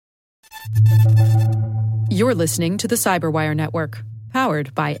You're listening to the Cyberwire Network,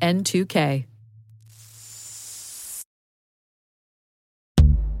 powered by N2K.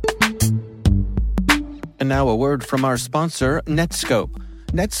 And now a word from our sponsor, Netskope.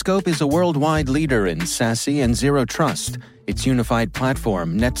 Netskope is a worldwide leader in SASE and Zero Trust. Its unified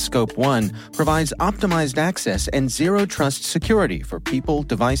platform, Netskope One, provides optimized access and Zero Trust security for people,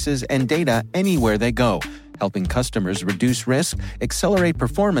 devices, and data anywhere they go, helping customers reduce risk, accelerate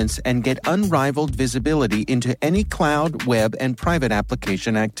performance, and get unrivaled visibility into any cloud, web, and private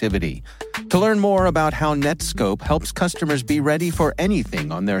application activity. To learn more about how Netskope helps customers be ready for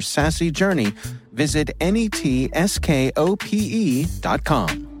anything on their SASE journey, visit netskope.com.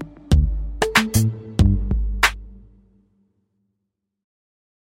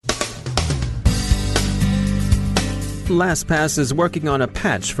 Lastpass is working on a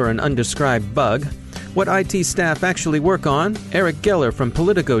patch for an undescribed bug. What IT staff actually work on? Eric Geller from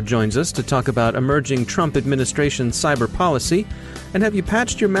Politico joins us to talk about emerging Trump administration cyber policy. And have you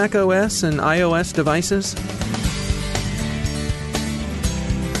patched your Mac OS and iOS devices?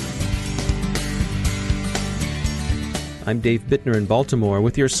 I'm Dave Bittner in Baltimore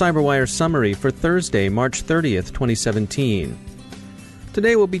with your CyberWire summary for Thursday, March 30th, 2017.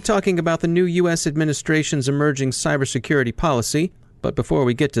 Today we'll be talking about the new U.S. administration's emerging cybersecurity policy, but before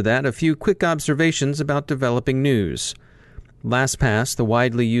we get to that, a few quick observations about developing news. Lastpass, the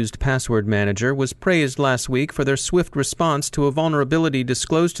widely used password manager, was praised last week for their swift response to a vulnerability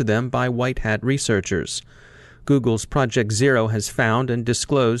disclosed to them by white hat researchers. Google's Project Zero has found and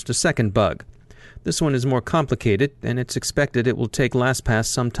disclosed a second bug. This one is more complicated, and it's expected it will take Lastpass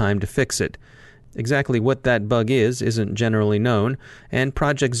some time to fix it. Exactly what that bug isn't generally known, and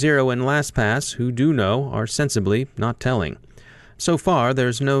Project Zero and Lastpass, who do know, are sensibly not telling. So far,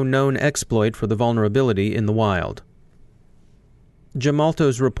 there's no known exploit for the vulnerability in the wild.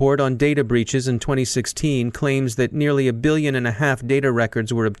 Gemalto's report on data breaches in 2016 claims that nearly 1.5 billion data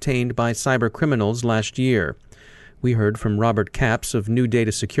records were obtained by cybercriminals last year. We heard from Robert Capps of New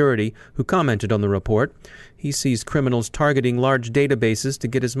Data Security, who commented on the report. He sees criminals targeting large databases to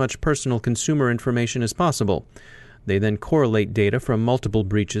get as much personal consumer information as possible. They then correlate data from multiple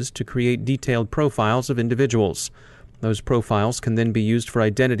breaches to create detailed profiles of individuals. Those profiles can then be used for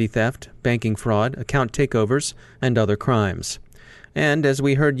identity theft, banking fraud, account takeovers, and other crimes. And as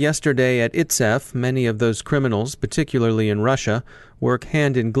we heard yesterday at ITSEF, many of those criminals, particularly in Russia, work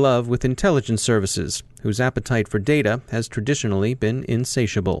hand in glove with intelligence services, whose appetite for data has traditionally been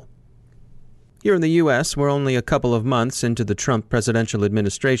insatiable. Here in the U.S., we're only a couple of months into the Trump presidential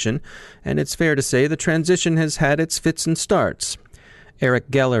administration, and it's fair to say the transition has had its fits and starts. Eric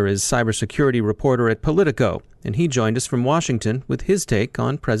Geller is cybersecurity reporter at Politico, and he joined us from Washington with his take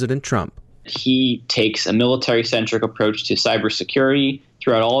on President Trump. He takes a military-centric approach to cybersecurity.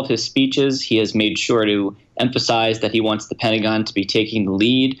 Throughout all of his speeches, he has made sure to emphasize that he wants the Pentagon to be taking the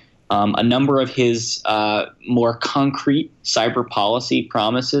lead. A number of his more concrete cyber policy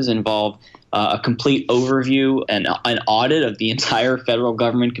promises involve a complete overview and an audit of the entire federal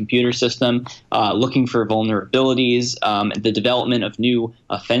government computer system, looking for vulnerabilities, the development of new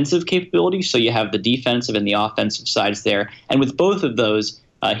offensive capabilities. So you have the defensive and the offensive sides there. And with both of those,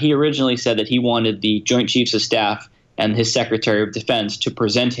 he originally said that he wanted the Joint Chiefs of Staff and his Secretary of Defense to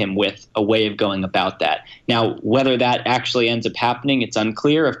present him with a way of going about that. Now, whether that actually ends up happening, it's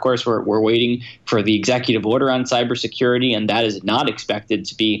unclear. Of course, we're waiting for the executive order on cybersecurity, and that is not expected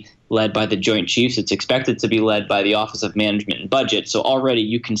to be led by the Joint Chiefs. It's expected to be led by the Office of Management and Budget. So already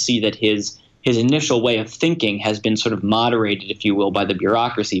you can see that his initial way of thinking has been sort of moderated, if you will, by the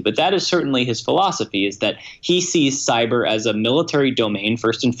bureaucracy. But that is certainly his philosophy, is that he sees cyber as a military domain,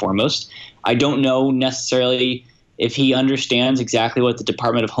 first and foremost. I don't know necessarily if he understands exactly what the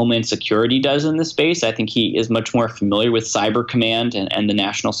Department of Homeland Security does in this space. I think he is much more familiar with Cyber Command and the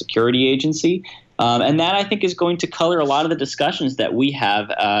National Security Agency. And that, I think, is going to color a lot of the discussions that we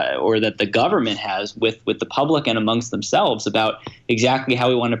have or that the government has with the public and amongst themselves about exactly how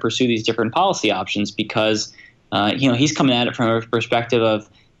we want to pursue these different policy options, because he's coming at it from a perspective of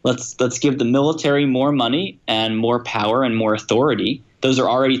let's give the military more money and more power and more authority. Those are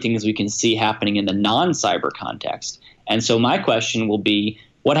already things we can see happening in the non-cyber context. And so my question will be,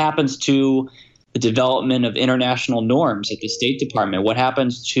 what happens to the development of international norms at the State Department? What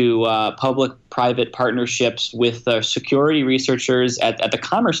happens to public-private partnerships with security researchers at the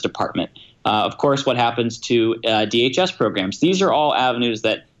Commerce Department? Of course, what happens to DHS programs? These are all avenues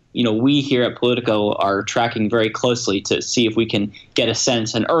that we here at Politico are tracking very closely to see if we can get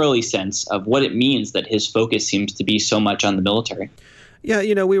an early sense of what it means that his focus seems to be so much on the military.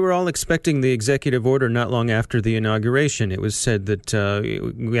 Yeah, we were all expecting the executive order not long after the inauguration. It was said that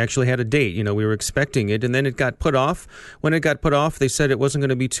we actually had a date. We were expecting it, and then it got put off. When it got put off, they said it wasn't going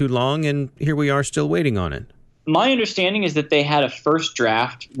to be too long, and here we are still waiting on it. My understanding is that they had a first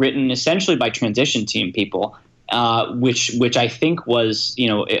draft written essentially by transition team people, which I think was,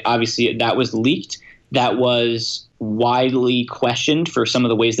 obviously that was leaked. That was widely questioned for some of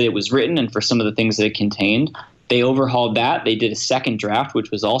the ways that it was written and for some of the things that it contained. They overhauled that. They did a second draft,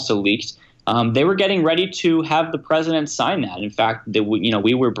 which was also leaked. They were getting ready to have the president sign that. In fact,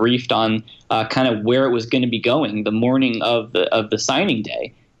 we were briefed on kind of where it was going to be going the morning of the signing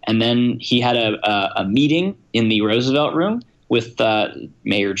day. And then he had a meeting in the Roosevelt Room with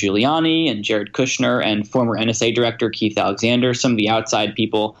Mayor Giuliani and Jared Kushner and former NSA Director Keith Alexander, some of the outside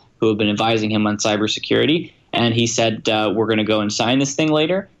people who have been advising him on cybersecurity. And he said, we're going to go and sign this thing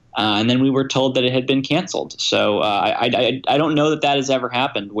later. And then we were told that it had been canceled. So I don't know that has ever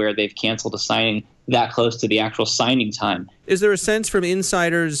happened where they've canceled a signing that close to the actual signing time. Is there a sense from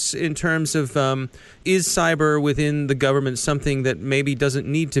insiders in terms of is cyber within the government something that maybe doesn't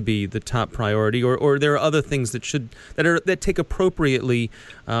need to be the top priority, or there are other things that take appropriately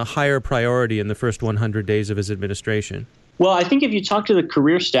higher priority in the first 100 days of his administration? Well, I think if you talk to the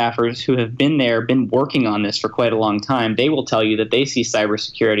career staffers who have been working on this for quite a long time, they will tell you that they see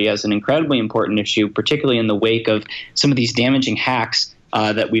cybersecurity as an incredibly important issue, particularly in the wake of some of these damaging hacks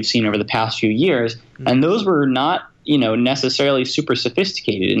that we've seen over the past few years. And those were not, necessarily super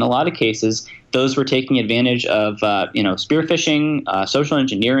sophisticated. In a lot of cases, those were taking advantage of, spear phishing, social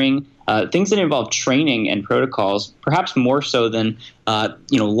engineering, things that involve training and protocols, perhaps more so than,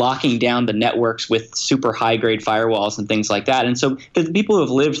 locking down the networks with super high-grade firewalls and things like that. And so the people who have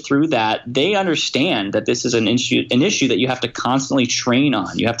lived through that, they understand that this is an issue that you have to constantly train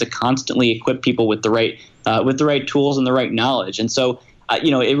on. You have to constantly equip people with the right tools and the right knowledge. And so,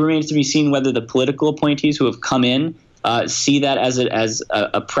 it remains to be seen whether the political appointees who have come in see that as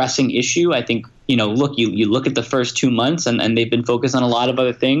a pressing issue. I think, you look at the first 2 months and they've been focused on a lot of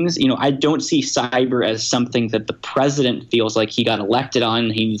other things. I don't see cyber as something that the president feels like he got elected on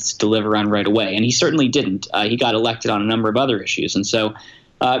and he needs to deliver on right away. And he certainly didn't. He got elected on a number of other issues. And so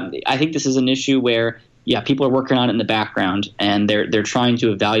I think this is an issue where, people are working on it in the background and they're trying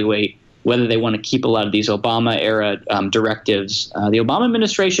to evaluate whether they want to keep a lot of these Obama-era directives. The Obama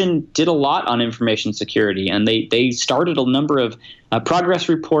administration did a lot on information security, and they started a number of progress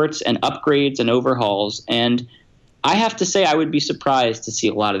reports and upgrades and overhauls. And I have to say I would be surprised to see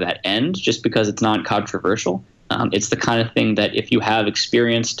a lot of that end just because it's not controversial. It's the kind of thing that if you have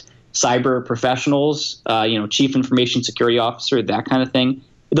experienced cyber professionals, chief information security officer, that kind of thing,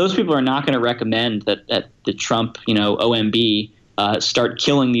 those people are not going to recommend that the Trump, OMB start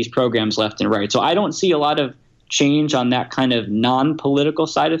killing these programs left and right. So I don't see a lot of change on that kind of non-political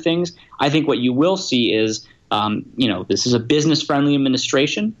side of things. I think what you will see is, this is a business-friendly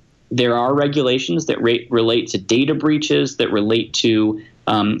administration. There are regulations that relate to data breaches, that relate to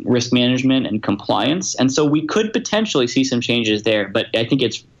risk management and compliance. And so we could potentially see some changes there. But I think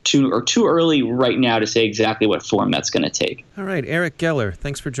it's too early right now to say exactly what form that's going to take. All right. Eric Geller,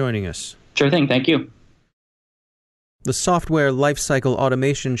 thanks for joining us. Sure thing. Thank you. The software lifecycle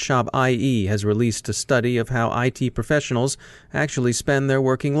automation shop IE has released a study of how IT professionals actually spend their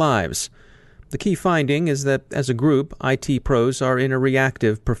working lives. The key finding is that, as a group, IT pros are in a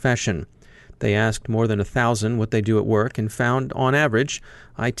reactive profession. They asked more than 1,000 what they do at work and found, on average,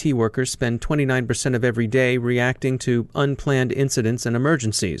 IT workers spend 29% of every day reacting to unplanned incidents and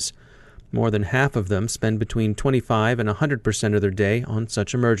emergencies. More than half of them spend between 25 and 100% of their day on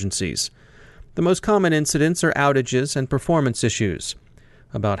such emergencies. The most common incidents are outages and performance issues.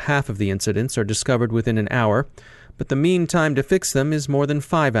 About half of the incidents are discovered within an hour, but the mean time to fix them is more than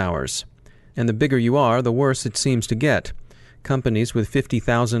 5 hours. And the bigger you are, the worse it seems to get. Companies with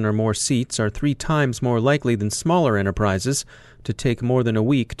 50,000 or more seats are 3 times more likely than smaller enterprises to take more than a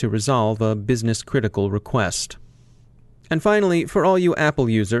week to resolve a business-critical request. And finally, for all you Apple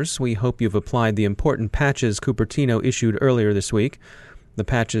users, we hope you've applied the important patches Cupertino issued earlier this week. The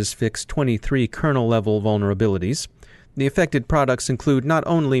patches fix 23 kernel-level vulnerabilities. The affected products include not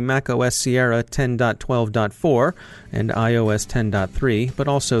only macOS Sierra 10.12.4 and iOS 10.3, but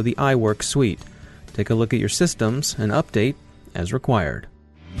also the iWork suite. Take a look at your systems and update as required.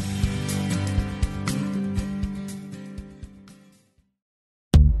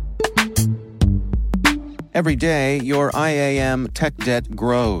 Every day, your IAM tech debt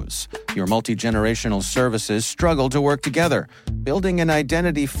grows. Your multi-generational services struggle to work together. Building an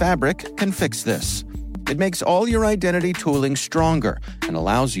identity fabric can fix this. It makes all your identity tooling stronger and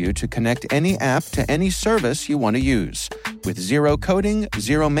allows you to connect any app to any service you want to use, with zero coding,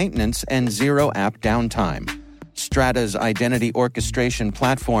 zero maintenance, and zero app downtime. Strata's identity orchestration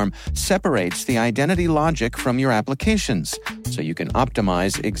platform separates the identity logic from your applications, so you can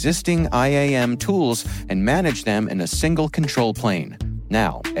optimize existing IAM tools and manage them in a single control plane.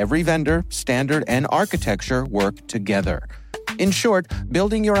 Now, every vendor, standard, and architecture work together. In short,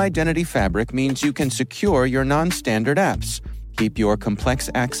 building your identity fabric means you can secure your non-standard apps, keep your complex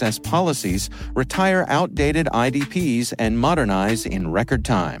access policies, retire outdated IDPs, and modernize in record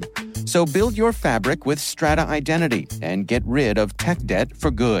time. So build your fabric with Strata Identity and get rid of tech debt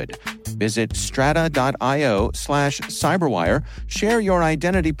for good. Visit strata.io/cyberwire, share your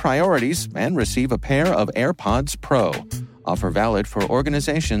identity priorities, and receive a pair of AirPods Pro. Offer valid for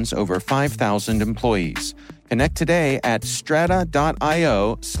organizations over 5,000 employees. Connect today at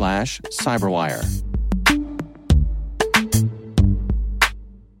strata.io/cyberwire.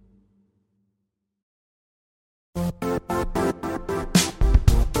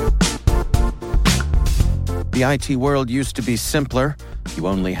 The IT world used to be simpler. You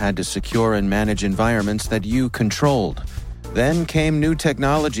only had to secure and manage environments that you controlled. Then came new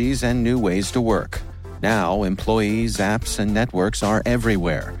technologies and new ways to work. Now, employees, apps, and networks are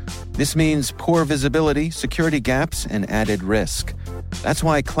everywhere. This means poor visibility, security gaps, and added risk. That's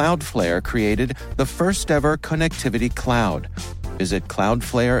why Cloudflare created the first-ever connectivity cloud. Visit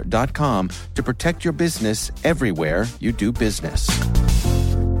cloudflare.com to protect your business everywhere you do business.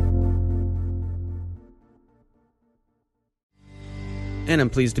 And I'm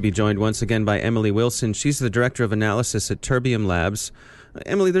pleased to be joined once again by Emily Wilson. She's the Director of Analysis at Terbium Labs.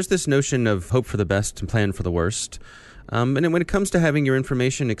 Emily, there's this notion of hope for the best and plan for the worst. And when it comes to having your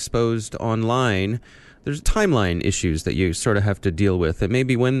information exposed online, there's timeline issues that you sort of have to deal with. That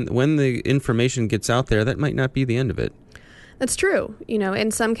maybe when the information gets out there, that might not be the end of it. That's true.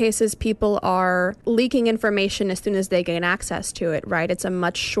 In some cases, people are leaking information as soon as they gain access to it, right? It's a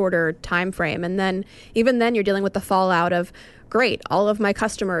much shorter time frame. And then even then, you're dealing with the fallout of, great, all of my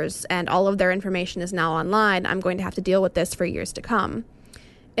customers and all of their information is now online. I'm going to have to deal with this for years to come.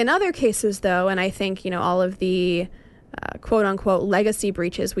 In other cases, though, and I think, all of the quote-unquote legacy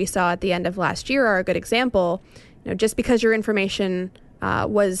breaches we saw at the end of last year are a good example. Just because your information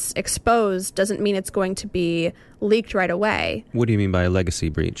was exposed doesn't mean it's going to be leaked right away. What do you mean by a legacy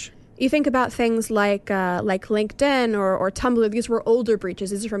breach? You think about things like LinkedIn or Tumblr. These were older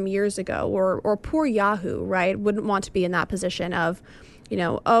breaches. These are from years ago. Or poor Yahoo, right? Wouldn't want to be in that position of,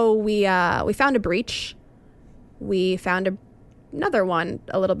 we found a breach. We found another one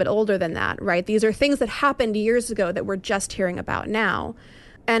a little bit older than that, right? These are things that happened years ago that we're just hearing about now.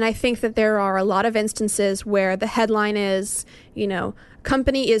 And I think that there are a lot of instances where the headline is,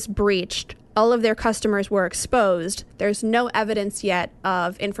 company is breached. All of their customers were exposed. There's no evidence yet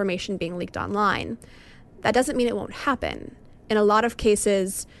of information being leaked online. That doesn't mean it won't happen. In a lot of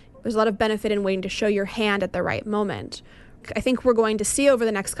cases, there's a lot of benefit in waiting to show your hand at the right moment. I think we're going to see over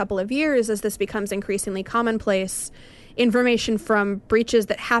the next couple of years, as this becomes increasingly commonplace, information from breaches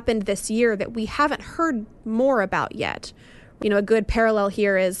that happened this year that we haven't heard more about yet. A good parallel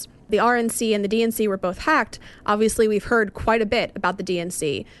here is the RNC and the DNC were both hacked. Obviously, we've heard quite a bit about the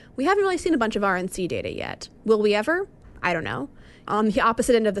DNC. We haven't really seen a bunch of RNC data yet. Will we ever? I don't know. On the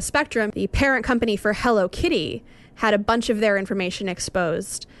opposite end of the spectrum, the parent company for Hello Kitty had a bunch of their information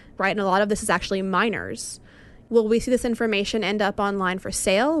exposed, right? And a lot of this is actually minors. Will we see this information end up online for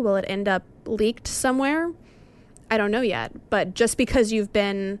sale? Will it end up leaked somewhere? I don't know yet. But just because you've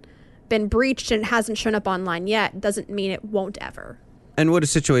been breached and it hasn't shown up online yet doesn't mean it won't ever. And what a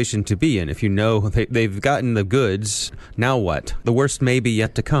situation to be in. If you know they've gotten the goods, now what? The worst may be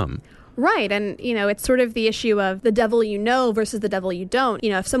yet to come. Right. And, it's sort of the issue of the devil you know versus the devil you don't.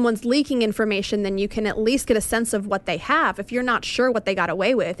 If someone's leaking information, then you can at least get a sense of what they have. If you're not sure what they got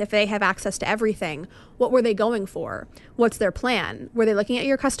away with, if they have access to everything, what were they going for? What's their plan? Were they looking at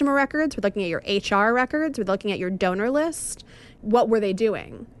your customer records? Were they looking at your HR records? Were they looking at your donor list? What were they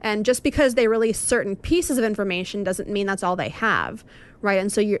doing? And just because they release certain pieces of information doesn't mean that's all they have, right?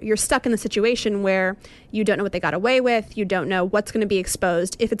 And so you're stuck in the situation where you don't know what they got away with. You don't know what's going to be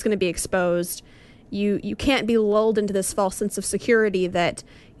exposed, if it's going to be exposed. You can't be lulled into this false sense of security that,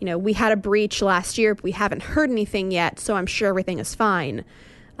 we had a breach last year, but we haven't heard anything yet, so I'm sure everything is fine.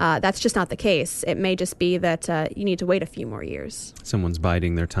 That's just not the case. It may just be that you need to wait a few more years. Someone's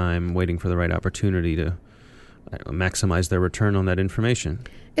biding their time, waiting for the right opportunity to maximize their return on that information.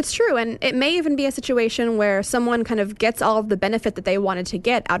 It's true, and it may even be a situation where someone kind of gets all of the benefit that they wanted to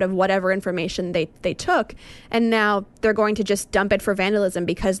get out of whatever information they took, and now they're going to just dump it for vandalism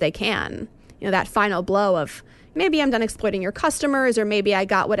because they can. that final blow of maybe I'm done exploiting your customers, or maybe I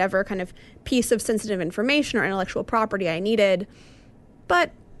got whatever kind of piece of sensitive information or intellectual property I needed.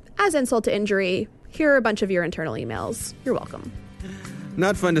 But as insult to injury, here are a bunch of your internal emails. You're welcome.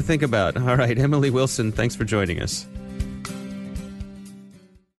 Not fun to think about. All right, Emily Wilson, thanks for joining us.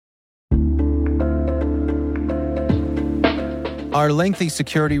 Are lengthy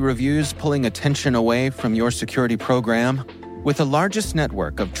security reviews pulling attention away from your security program? With the largest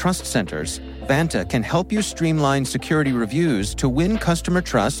network of trust centers, Vanta can help you streamline security reviews to win customer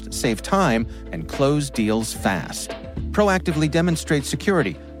trust, save time, and close deals fast. Proactively demonstrate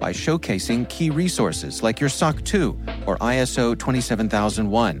security by showcasing key resources like your SOC 2 or ISO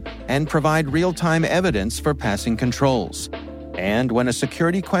 27001 and provide real-time evidence for passing controls. And when a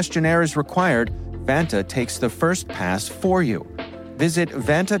security questionnaire is required, Vanta takes the first pass for you. Visit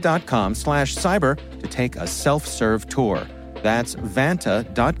vanta.com/cyber to take a self-serve tour. That's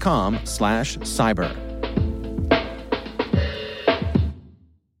vanta.com/cyber.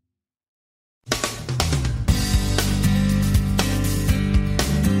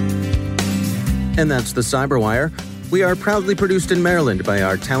 And that's the Cyberwire. We are proudly produced in Maryland by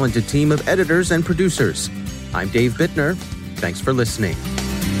our talented team of editors and producers. I'm Dave Bittner. Thanks for listening.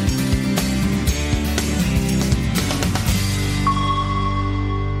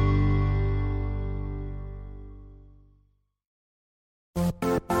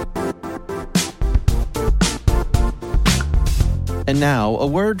 And now, a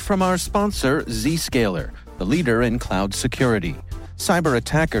word from our sponsor, Zscaler, the leader in cloud security. Cyber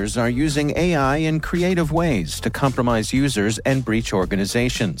attackers are using AI in creative ways to compromise users and breach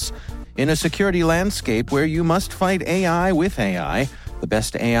organizations. In a security landscape where you must fight AI with AI, the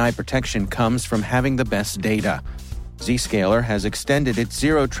best AI protection comes from having the best data. Zscaler has extended its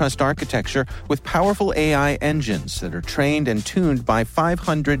zero-trust architecture with powerful AI engines that are trained and tuned by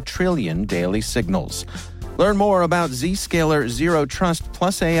 500 trillion daily signals. Learn more about Zscaler Zero Trust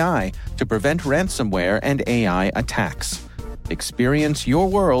Plus AI to prevent ransomware and AI attacks. Experience your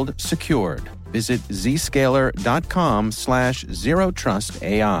world secured. Visit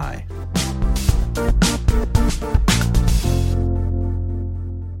zscaler.com/zerotrustai.